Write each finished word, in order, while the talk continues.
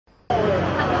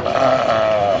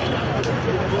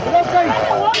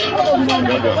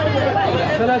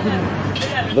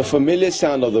The familiar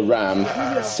sound of the ram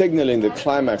signaling the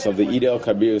climax of the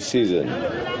Eid-EL-Kabir season,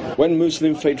 when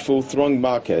Muslim faithful throng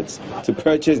markets to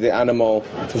purchase the animal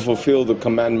to fulfill the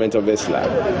commandment of Islam.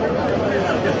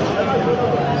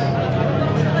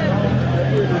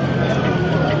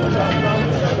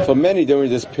 For many during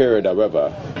this period,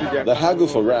 however, the haggle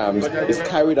for rams is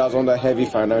carried out under heavy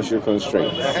financial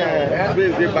constraints.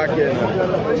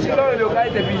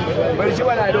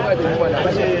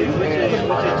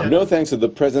 No thanks to the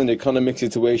present economic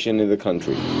situation in the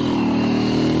country.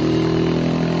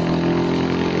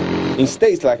 In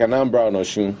states like Anambra and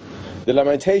Osun, the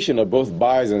lamentation of both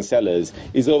buyers and sellers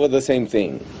is over the same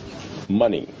thing: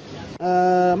 money.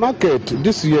 Market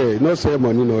this year, no say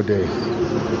money no day.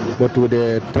 But with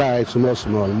the price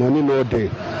small, money no day.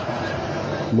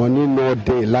 Money no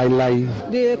day, lie.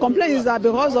 The complaint is that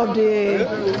because of the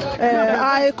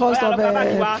high cost of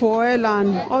fuel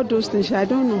and all those things, I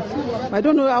don't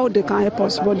know how they can help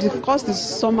us, but the cost is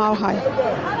somehow high.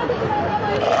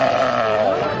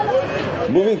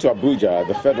 Moving to Abuja,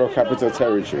 the Federal Capital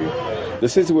Territory, the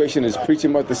situation is pretty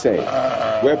much the same,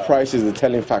 where price is the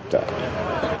telling factor.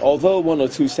 Although one or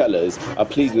two sellers are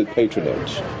pleased with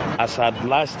patronage. As at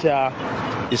last year,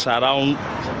 it's around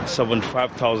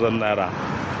 75,000 naira.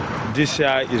 This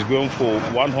year is going for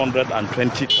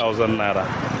 120,000 naira.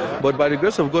 But by the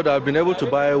grace of God, I've been able to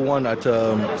buy one at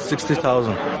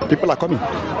 60,000. People are coming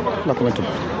to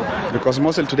buy. Because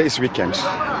mostly today is weekend.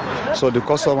 So the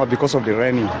customer, because of the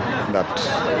rain that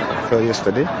fell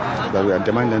yesterday, that we are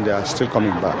demanding, they are still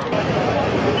coming back.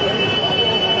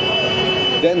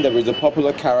 Then there is the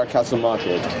popular Kara Castle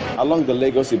Market along the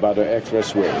Lagos-Ibadan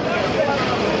Expressway.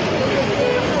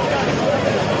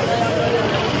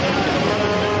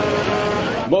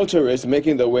 Motorists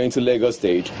making their way into Lagos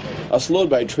State are slowed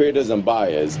by traders and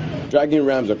buyers, dragging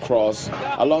rams across,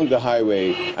 along the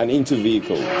highway and into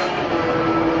vehicles.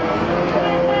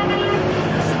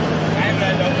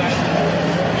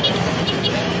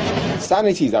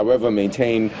 Sanity is, however,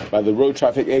 maintained by the road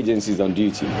traffic agencies on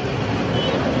duty.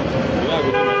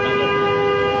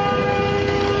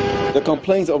 The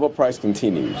complaints over price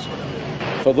continues.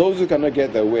 For those who cannot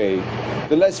get their way,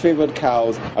 the less favored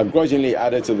cows are grudgingly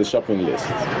added to the shopping list.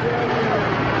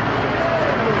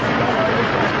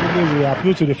 We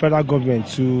appeal to the federal government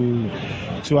to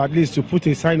at least to put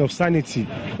a sign of sanity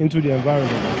into the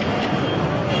environment.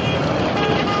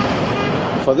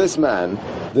 For this man,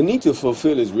 the need to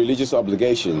fulfill his religious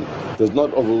obligation does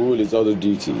not overrule his other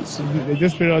duties. In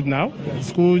this period now,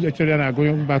 school children are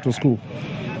going back to school.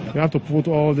 You have to put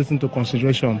all this into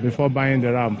consideration before buying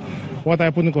the ram. What I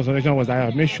put in consideration was I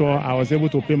made sure I was able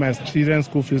to pay my children's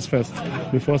school fees first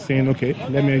before saying, okay,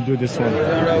 let me do this one.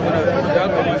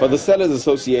 For the Sellers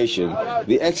Association,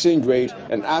 the exchange rate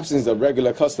and absence of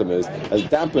regular customers has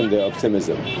dampened their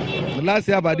optimism. Last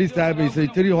year by this time it's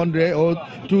 300 or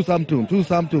 2 something for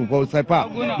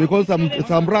Saipa, because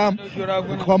some ram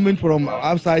coming from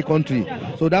outside country.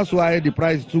 So that's why the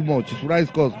price is too much.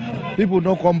 Price cost. People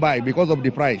don't come by because of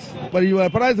the price. But your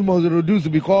price must reduce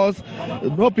because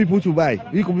no people to buy.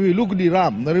 We look at the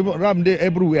ram there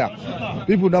everywhere.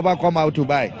 People never come out to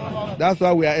buy. That's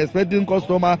why we are expecting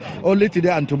customer only today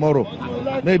and tomorrow,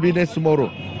 maybe next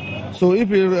tomorrow. So if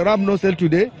ram no sell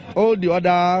today, all the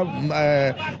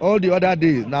other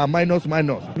days now minus.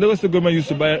 Lagos State government used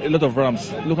to buy a lot of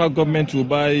rams. Local government will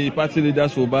buy, party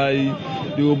leaders will buy.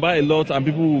 They will buy a lot and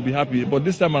people will be happy. But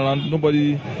this time around,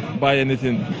 nobody buy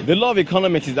anything. The law of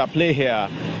economics is at play here,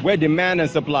 where demand and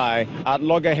supply are at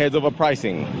loggerheads over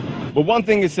pricing. But one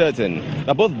thing is certain,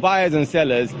 that both buyers and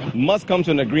sellers must come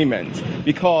to an agreement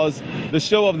because the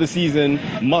show of the season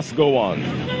must go on.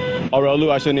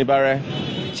 Orelu Ashonibare,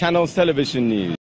 Channels Television News.